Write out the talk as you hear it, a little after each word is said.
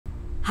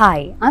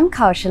Hi, I'm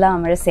Kaushala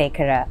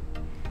Amarasekara.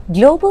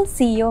 Global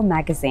CEO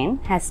magazine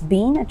has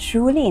been a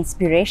truly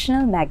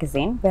inspirational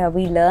magazine where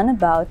we learn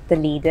about the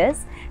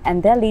leaders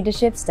and their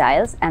leadership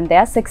styles and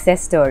their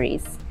success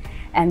stories.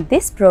 And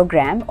this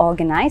program,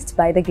 organized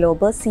by the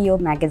Global CEO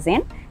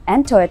magazine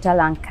and Toyota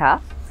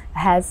Lanka,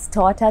 has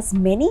taught us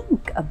many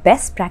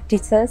best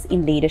practices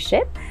in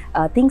leadership,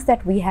 things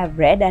that we have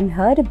read and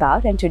heard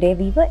about, and today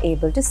we were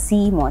able to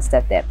see most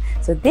of them.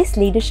 So this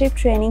leadership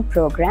training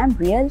program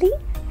really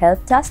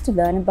helped us to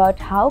learn about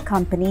how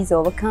companies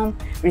overcome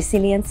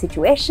resilient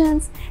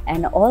situations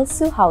and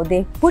also how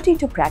they put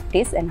into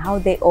practice and how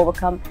they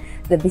overcome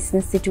the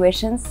business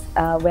situations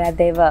where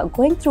they were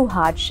going through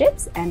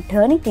hardships and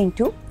turn it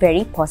into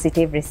very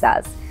positive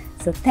results.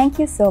 So thank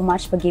you so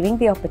much for giving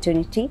the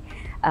opportunity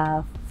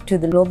to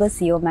the Global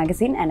CEO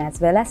magazine and as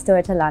well as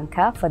Toyota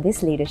Lanka for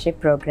this leadership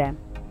program.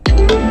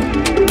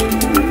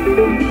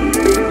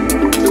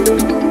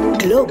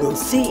 Global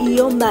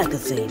CEO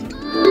magazine.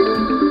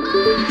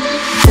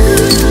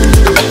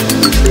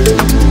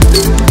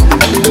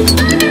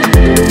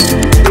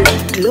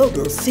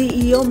 Global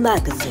CEO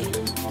magazine,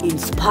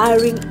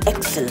 inspiring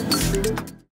excellence.